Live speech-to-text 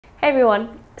Hey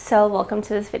everyone, so welcome to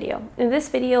this video. In this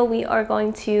video we are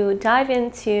going to dive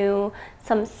into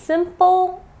some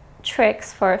simple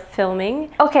tricks for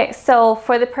filming. Okay, so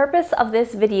for the purpose of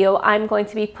this video I'm going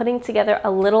to be putting together a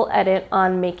little edit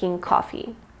on making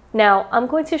coffee. Now I'm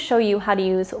going to show you how to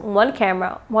use one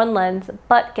camera, one lens,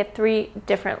 but get 3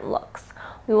 different looks.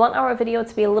 We want our video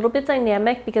to be a little bit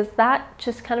dynamic because that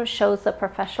just kind of shows the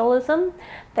professionalism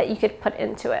that you could put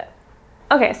into it.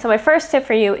 Okay, so my first tip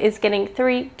for you is getting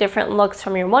 3 different looks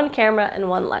from your one camera and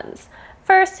one lens.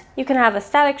 First, you can have a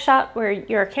static shot where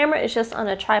your camera is just on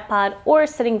a tripod or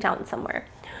sitting down somewhere.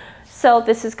 So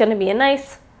this is going to be a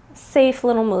nice, safe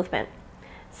little movement.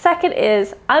 Second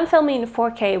is, I'm filming in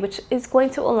 4K, which is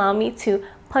going to allow me to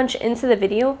punch into the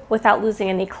video without losing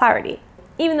any clarity,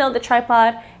 even though the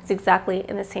tripod is exactly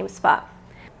in the same spot.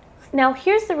 Now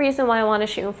here's the reason why I want to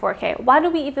shoot in 4K. Why do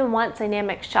we even want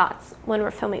dynamic shots when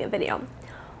we're filming a video?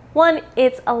 One,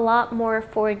 it's a lot more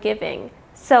forgiving.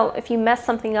 So if you mess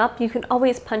something up, you can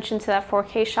always punch into that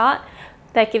 4K shot.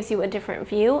 That gives you a different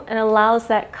view and allows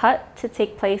that cut to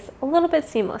take place a little bit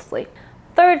seamlessly.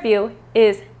 Third view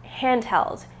is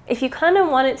handheld. If you kind of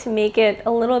want it to make it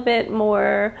a little bit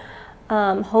more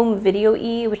home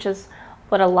video-y, which is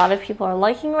what a lot of people are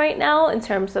liking right now in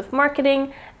terms of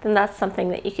marketing, then that's something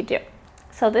that you could do.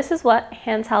 So this is what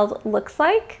handheld looks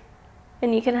like.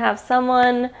 And you can have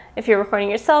someone, if you're recording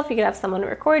yourself, you can have someone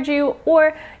record you,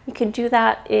 or you can do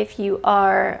that if you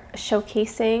are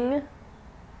showcasing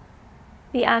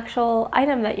the actual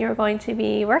item that you're going to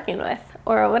be working with,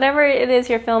 or whatever it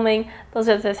is you're filming. Those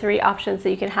are the 3 options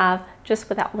that you can have just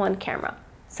with that one camera.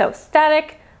 So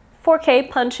static, 4K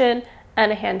punch-in,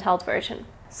 and a handheld version.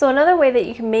 So another way that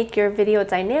you can make your video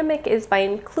dynamic is by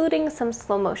including some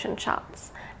slow motion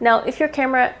shots. Now, if your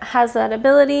camera has that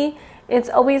ability, it's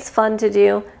always fun to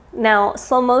do. Now,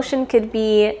 slow motion could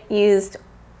be used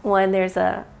when there's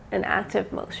an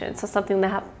active motion, so something that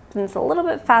happens a little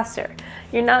bit faster.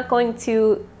 You're not going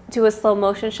to do a slow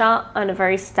motion shot on a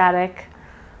very static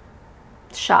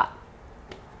shot.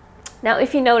 Now,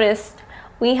 if you noticed,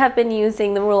 we have been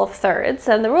using the rule of thirds,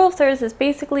 and the rule of thirds is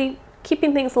basically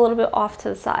keeping things a little bit off to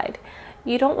the side.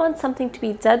 You don't want something to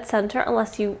be dead center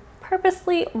unless you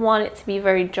purposely want it to be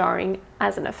very jarring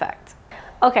as an effect.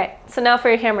 Okay, so now for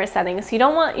your camera settings. You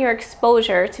don't want your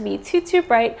exposure to be too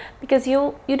bright because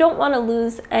you don't want to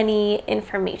lose any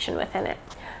information within it.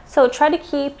 So try to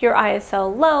keep your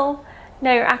ISO low.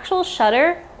 Now your actual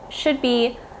shutter should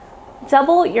be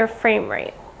double your frame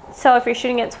rate. So if you're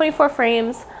shooting at 24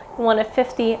 frames, you want a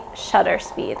 50 shutter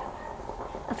speed.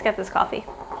 Let's get this coffee.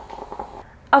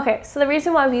 Okay, so the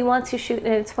reason why we want to shoot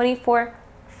in a 24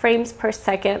 frames per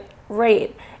second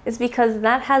rate is because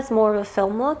that has more of a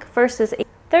film look versus a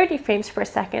 30 frames per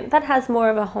second that has more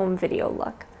of a home video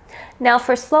look. Now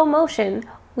for slow motion,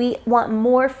 we want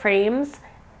more frames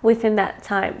within that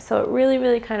time. So it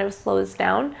really kind of slows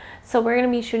down. So we're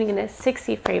going to be shooting in a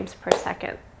 60 frames per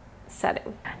second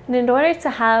setting. And in order to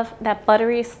have that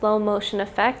buttery slow motion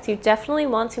effect, you definitely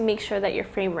want to make sure that your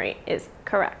frame rate is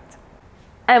correct.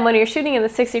 And when you're shooting in the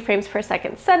 60 frames per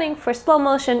second setting, for slow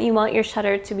motion, you want your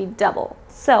shutter to be double.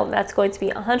 So that's going to be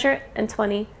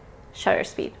 120 shutter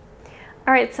speed.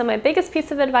 All right, so my biggest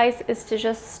piece of advice is to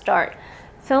just start.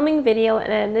 Filming video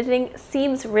and editing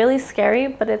seems really scary,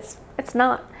 but it's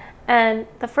not. And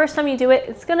the first time you do it,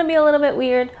 it's gonna be a little bit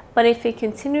weird, but if you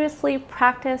continuously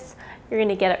practice, you're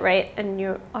gonna get it right, and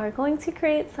you are going to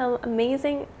create some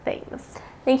amazing things.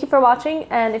 Thank you for watching,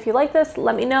 and if you like this,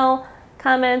 let me know,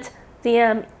 comment,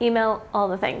 DM, email, all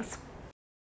the things.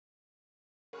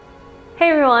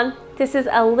 Hey everyone, this is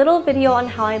a little video on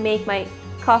how I make my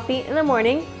coffee in the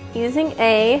morning using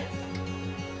a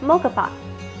mocha pot.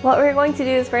 What we're going to do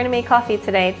is we're going to make coffee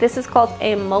today. This is called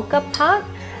a mocha pot,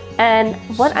 and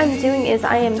what I'm doing is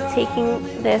I am taking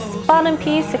this bottom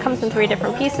piece. It comes in 3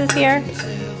 different pieces here.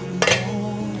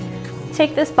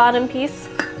 Take this bottom piece,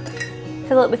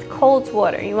 fill it with cold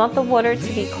water. You want the water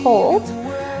to be cold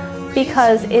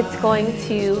because it's going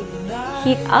to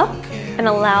heat up and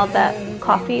allow that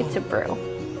coffee to brew.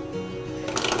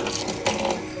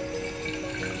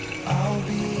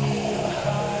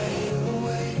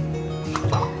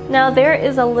 Now there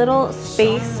is a little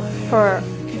space for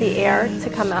the air to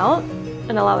come out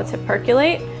and allow it to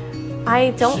percolate.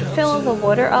 I don't fill the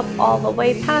water up all the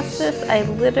way past this. I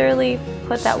literally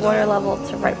put that water level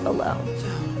to right below.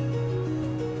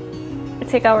 I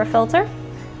take our filter,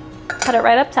 put it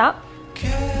right up top,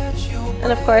 and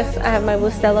of course I have my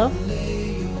Bustelo.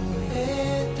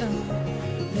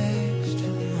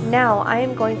 Now I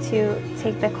am going to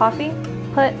take the coffee,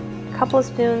 put a couple of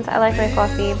spoons. I like my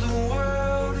coffee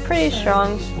pretty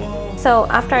strong. So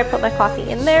after I put my coffee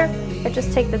in there, I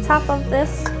just take the top of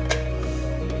this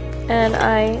and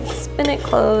I spin it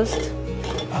closed.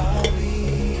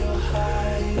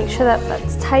 Make sure that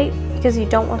that's tight because you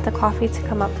don't want the coffee to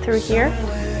come up through here.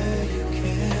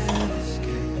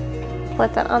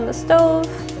 Put that on the stove.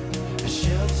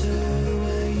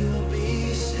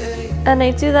 And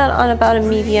I do that on about a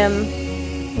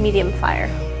medium fire.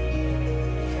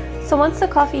 So once the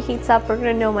coffee heats up, we're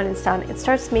gonna know when it's done. It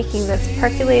starts making this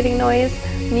percolating noise,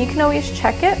 and you can always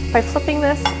check it by flipping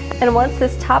this. And once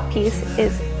this top piece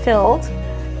is filled,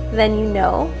 then you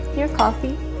know your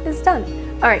coffee is done.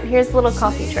 All right, here's a little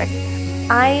coffee trick.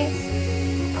 I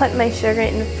put my sugar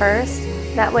in first.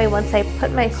 That way, once I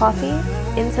put my coffee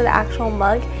into the actual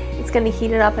mug, it's gonna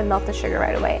heat it up and melt the sugar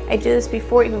right away. I do this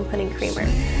before even putting creamer.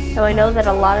 Now I know that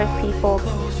a lot of people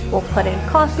will put in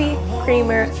coffee,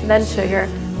 creamer, then sugar,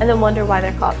 and then wonder why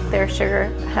their sugar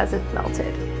hasn't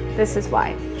melted. This is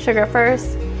why. Sugar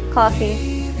first,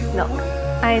 coffee, milk.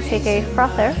 I take a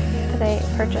frother that I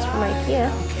purchased from IKEA,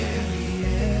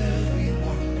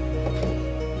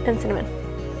 and cinnamon.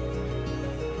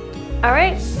 All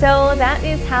right, so that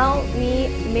is how we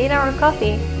made our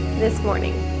coffee this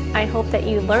morning. I hope that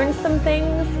you learned some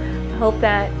things. I hope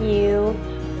that you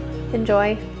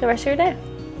enjoy the rest of your day.